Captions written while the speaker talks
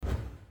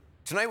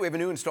Tonight we have a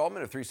new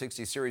installment of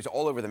 360 series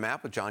All Over the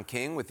Map with John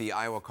King. With the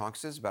Iowa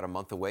caucuses about a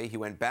month away, he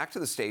went back to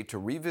the state to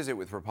revisit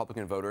with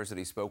Republican voters that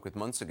he spoke with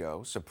months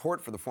ago.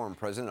 Support for the former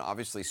president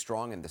obviously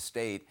strong in the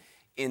state.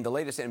 In the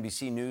latest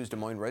NBC News Des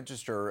Moines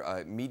Register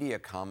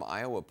Mediacom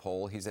Iowa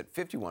poll, he's at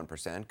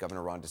 51%.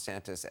 Governor Ron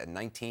DeSantis at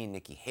 19%.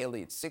 Nikki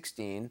Haley at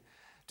 16%.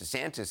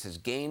 DeSantis has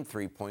gained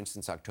 3 points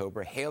since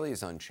October. Haley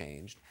is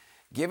unchanged.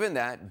 Given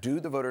that, do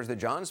the voters that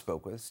John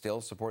spoke with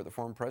still support the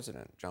former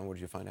president? John, what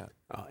did you find out?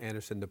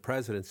 Anderson, the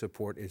president's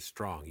support is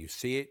strong. You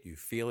see it, you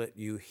feel it,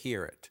 you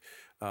hear it.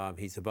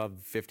 He's above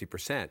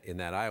 50% in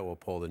that Iowa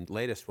poll, the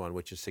latest one,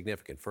 which is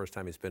significant. First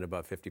time he's been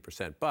above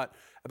 50%. But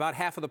about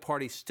half of the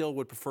party still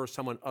would prefer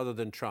someone other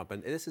than Trump.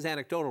 And this is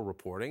anecdotal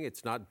reporting.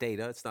 It's not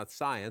data. It's not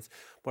science.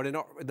 But in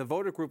the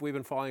voter group we've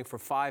been following for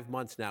 5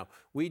 months now,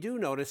 we do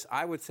notice,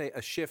 I would say,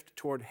 a shift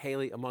toward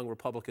Haley among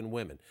Republican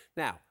women.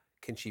 Now,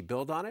 can she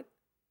build on it?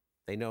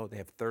 They know they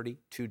have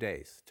 32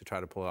 days to try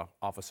to pull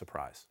off a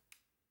surprise.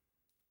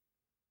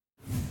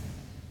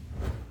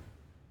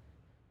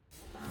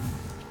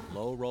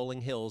 Low rolling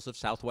hills of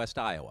southwest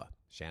Iowa,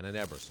 Shannon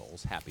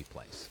Ebersol's happy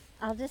place.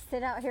 I'll just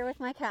sit out here with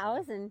my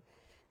cows and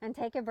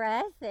take a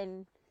breath,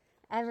 and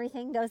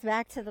everything goes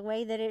back to the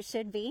way that it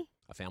should be.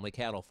 A family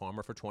cattle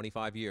farmer for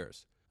 25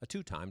 years, a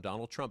two-time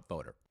Donald Trump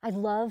voter. I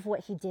love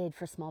what he did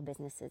for small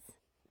businesses.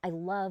 I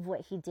love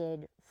what he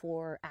did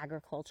for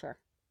agriculture.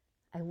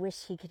 I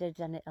wish he could have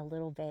done it a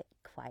little bit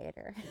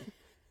quieter.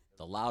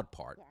 The loud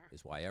part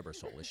is why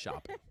Ebersol is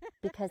shopping.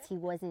 Because he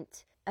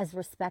wasn't as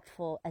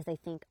respectful as I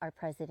think our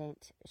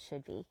president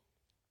should be.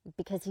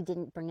 Because he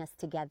didn't bring us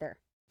together.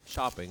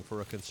 Shopping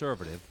for a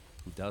conservative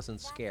who doesn't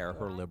scare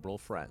her liberal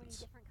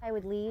friends. I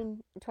would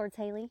lean towards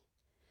Haley.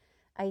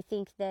 I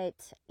think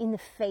that in the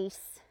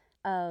face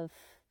of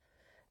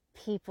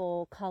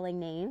people calling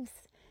names,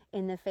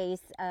 in the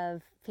face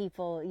of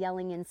people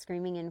yelling and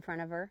screaming in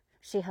front of her,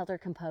 she held her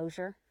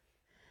composure.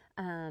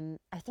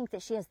 I think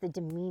that she has the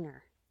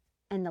demeanor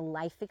and the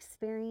life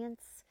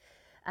experience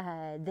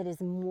that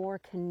is more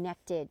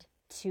connected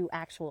to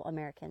actual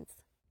Americans.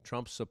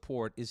 Trump's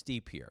support is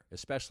deep here,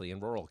 especially in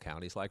rural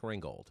counties like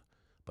Ringgold.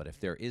 But if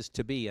there is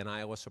to be an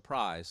Iowa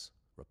surprise,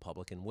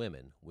 Republican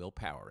women will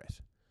power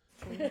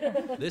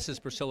it. This is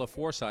Priscilla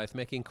Forsyth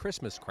making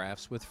Christmas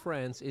crafts with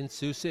friends in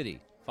Sioux City.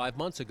 5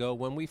 months ago,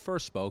 when we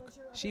first spoke,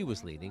 she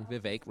was leading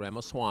Vivek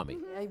Ramaswamy.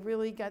 I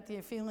really got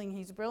the feeling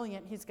he's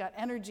brilliant. He's got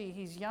energy.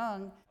 He's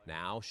young.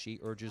 Now she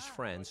urges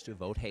friends to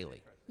vote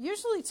Haley.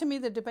 Usually, to me,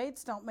 the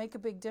debates don't make a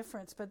big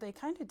difference, but they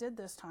kind of did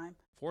this time.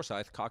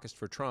 Forsyth caucused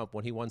for Trump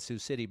when he won Sioux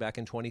City back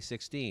in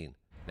 2016.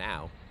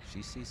 Now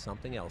she sees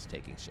something else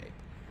taking shape.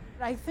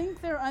 I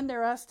think they're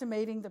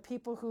underestimating the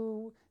people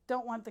who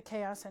don't want the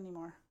chaos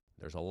anymore.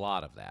 There's a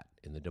lot of that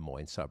in the Des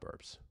Moines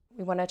suburbs.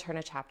 We want to turn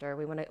a chapter.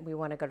 We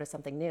want to go to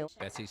something new.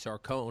 Betsy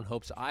Sarcone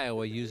hopes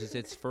Iowa uses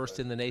its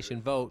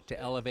first-in-the-nation vote to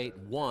elevate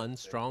one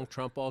strong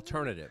Trump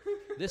alternative.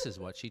 This is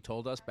what she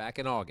told us back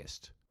in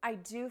August. I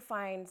do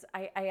find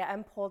I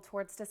am pulled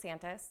towards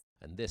DeSantis.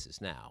 And this is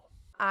now.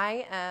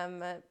 I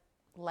am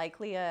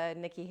likely a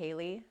Nikki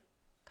Haley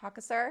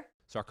caucuser.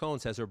 Sarcone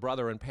says her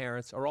brother and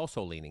parents are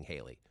also leaning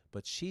Haley,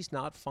 but she's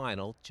not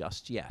final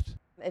just yet.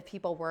 If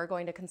people were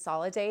going to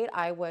consolidate,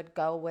 I would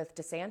go with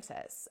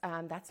DeSantis.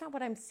 That's not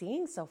what I'm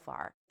seeing so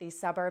far. These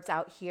suburbs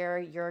out here,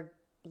 you're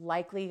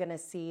likely going to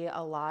see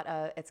a lot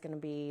of, it's going to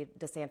be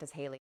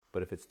DeSantis-Haley.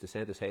 But if it's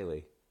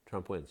DeSantis-Haley,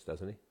 Trump wins,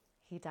 doesn't he?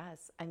 He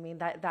does. I mean,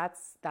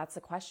 that's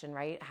the question,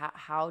 right?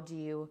 How do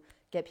you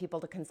get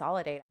people to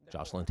consolidate?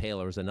 Jocelyn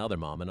Taylor is another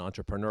mom and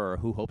entrepreneur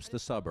who hopes the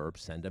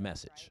suburbs send a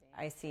message.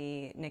 I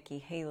see Nikki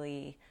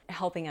Haley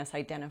helping us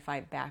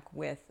identify back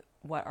with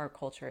what our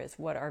culture is,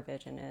 what our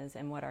vision is,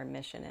 and what our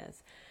mission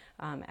is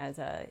as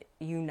a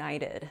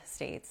united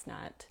states,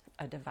 not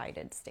a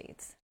divided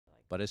states.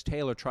 But as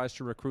Taylor tries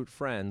to recruit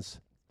friends,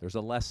 there's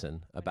a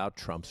lesson about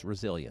Trump's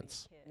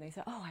resilience. And they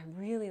say, oh, I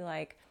really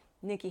like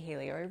Nikki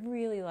Haley, or I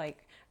really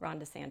like Ron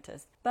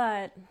DeSantis.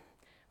 But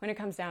when it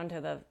comes down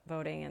to the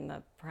voting and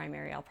the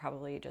primary, I'll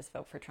probably just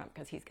vote for Trump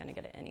because he's going to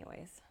get it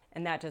anyways.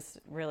 And that just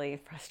really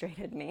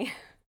frustrated me.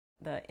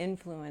 The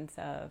influence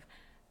of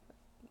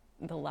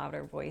the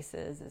louder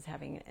voices is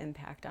having an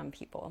impact on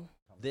people.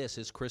 This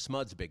is Chris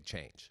Mudd's big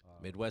change.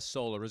 Midwest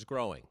Solar is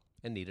growing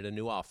and needed a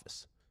new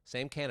office.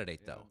 Same candidate,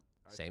 though.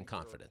 Same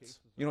confidence.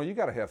 You know, you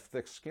got to have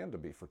thick skin to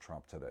be for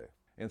Trump today.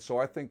 And so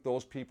I think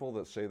those people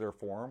that say they're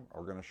for him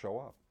are going to show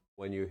up.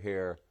 When you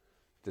hear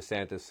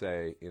DeSantis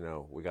say, you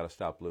know, we got to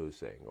stop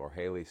losing, or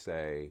Haley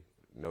say,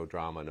 no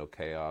drama, no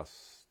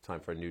chaos,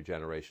 time for a new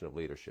generation of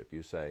leadership,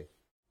 you say?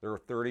 They're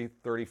 30,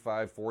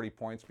 35, 40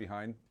 points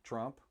behind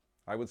Trump.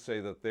 I would say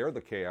that they're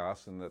the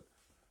chaos and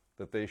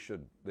that they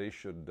should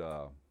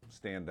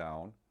stand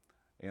down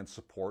and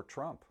support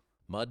Trump.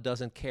 Mudd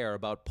doesn't care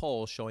about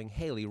polls showing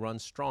Haley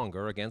runs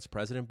stronger against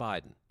President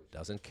Biden.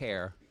 Doesn't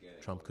care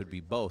Trump could be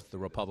both the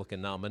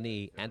Republican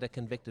nominee and a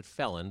convicted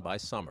felon by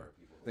summer.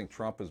 I think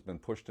Trump has been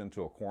pushed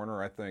into a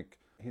corner. I think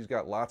he's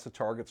got lots of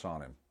targets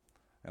on him,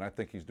 and I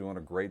think he's doing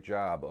a great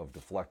job of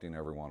deflecting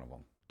every one of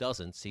them.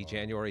 Doesn't see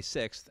January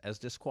 6th as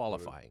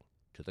disqualifying.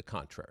 To the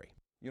contrary.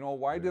 You know,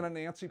 why didn't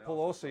Nancy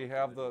Pelosi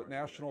have the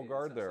National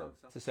Guard there?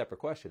 It's a separate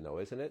question, though,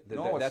 isn't it?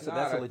 No, that's it's a,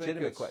 that's not. a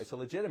legitimate question. It's a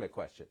legitimate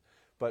question.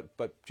 But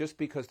just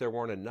because there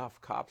weren't enough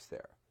cops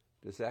there,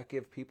 does that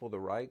give people the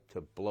right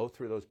to blow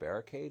through those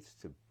barricades,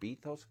 to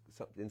beat those,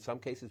 in some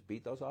cases,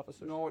 beat those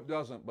officers? No, it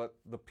doesn't. But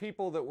the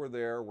people that were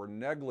there were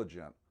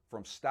negligent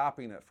from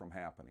stopping it from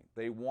happening.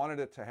 They wanted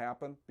it to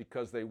happen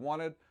because they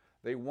wanted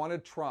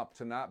Trump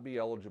to not be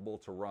eligible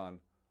to run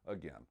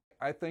again.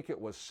 I think it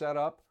was set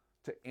up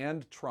to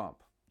end Trump.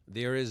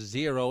 There is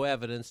zero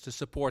evidence to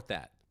support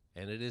that.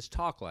 And it is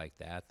talk like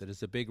that that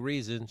is a big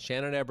reason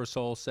Shannon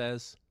Ebersole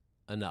says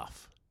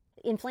enough.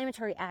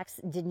 Inflammatory acts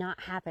did not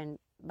happen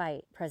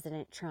by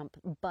President Trump,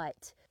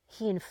 but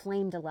he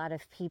inflamed a lot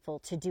of people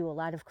to do a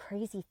lot of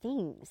crazy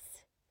things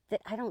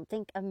that I don't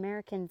think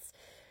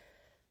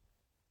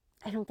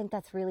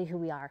that's really who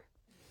we are.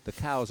 The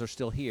cows are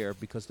still here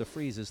because the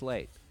freeze is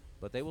late,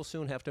 but they will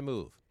soon have to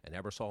move. And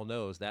Ebersole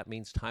knows that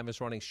means time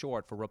is running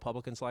short for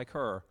Republicans like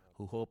her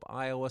who hope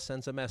Iowa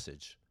sends a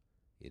message.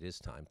 It is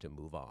time to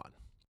move on.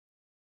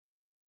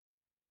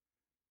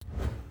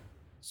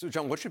 So,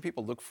 John, what should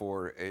people look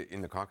for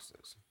in the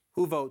caucuses?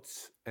 Who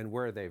votes and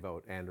where they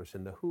vote,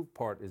 Anderson. The who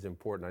part is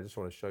important. I just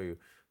want to show you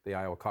the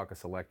Iowa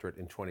caucus electorate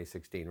in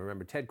 2016.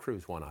 Remember, Ted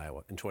Cruz won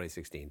Iowa in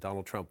 2016.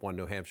 Donald Trump won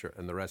New Hampshire,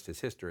 and the rest is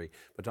history.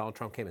 But Donald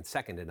Trump came in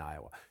second in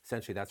Iowa.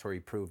 Essentially, that's where he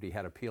proved he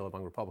had appeal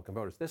among Republican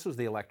voters. This was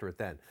the electorate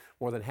then.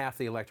 More than half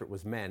the electorate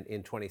was men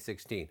in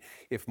 2016.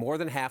 If more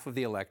than half of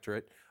the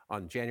electorate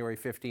on January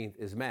 15th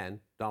is men,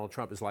 Donald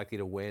Trump is likely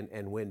to win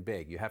and win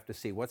big. You have to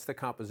see what's the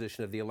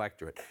composition of the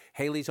electorate.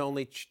 Haley's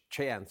only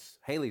chance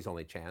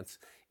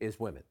is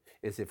women,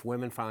 is if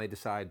women finally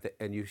decide that,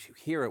 and you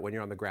hear it when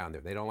you're on the ground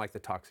there, they don't like the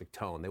toxic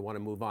tone, they want to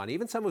move on.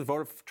 Even some who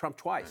voted for Trump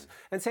twice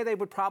and say they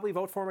would probably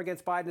vote for him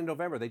against Biden in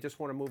November, they just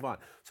want to move on.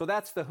 So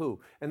that's the who,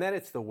 and then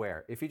it's the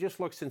where. If you just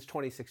look since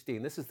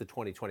 2016, this is the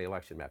 2020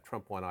 election map.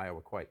 Trump won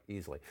Iowa quite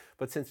easily.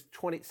 But since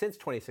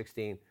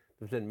 2016,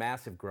 there's been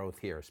massive growth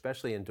here,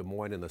 especially in Des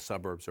Moines and the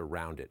suburbs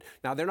around it.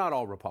 Now, they're not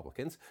all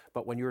Republicans,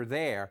 but when you're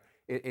there,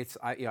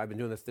 I've been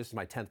doing this is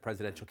my 10th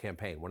presidential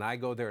campaign. When I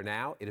go there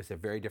now, it is a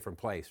very different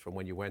place from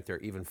when you went there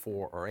even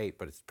 4 or 8,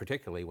 but it's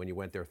particularly when you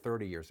went there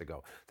 30 years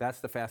ago.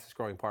 That's the fastest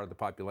growing part of the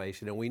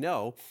population. And we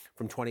know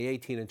from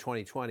 2018 and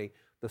 2020,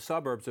 the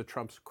suburbs are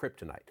Trump's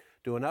kryptonite.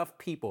 Do enough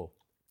people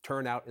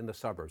turn out in the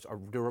suburbs, or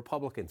do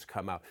Republicans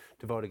come out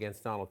to vote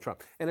against Donald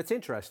Trump? And it's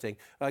interesting,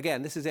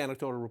 again, this is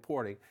anecdotal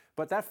reporting,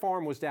 but that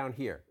farm was down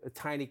here, a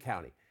tiny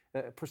county.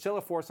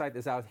 Priscilla Forsyth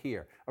is out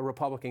here, a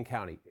Republican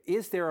county.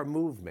 Is there a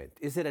movement?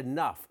 Is it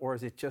enough? Or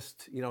is it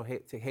just,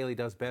 Haley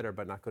does better,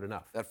 but not good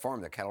enough? That farm,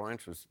 that cattle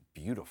ranch, was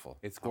beautiful.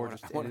 It's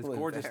gorgeous. It is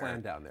gorgeous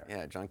land down there.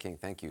 Yeah, John King,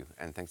 thank you.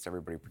 And thanks to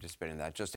everybody participating in that. Just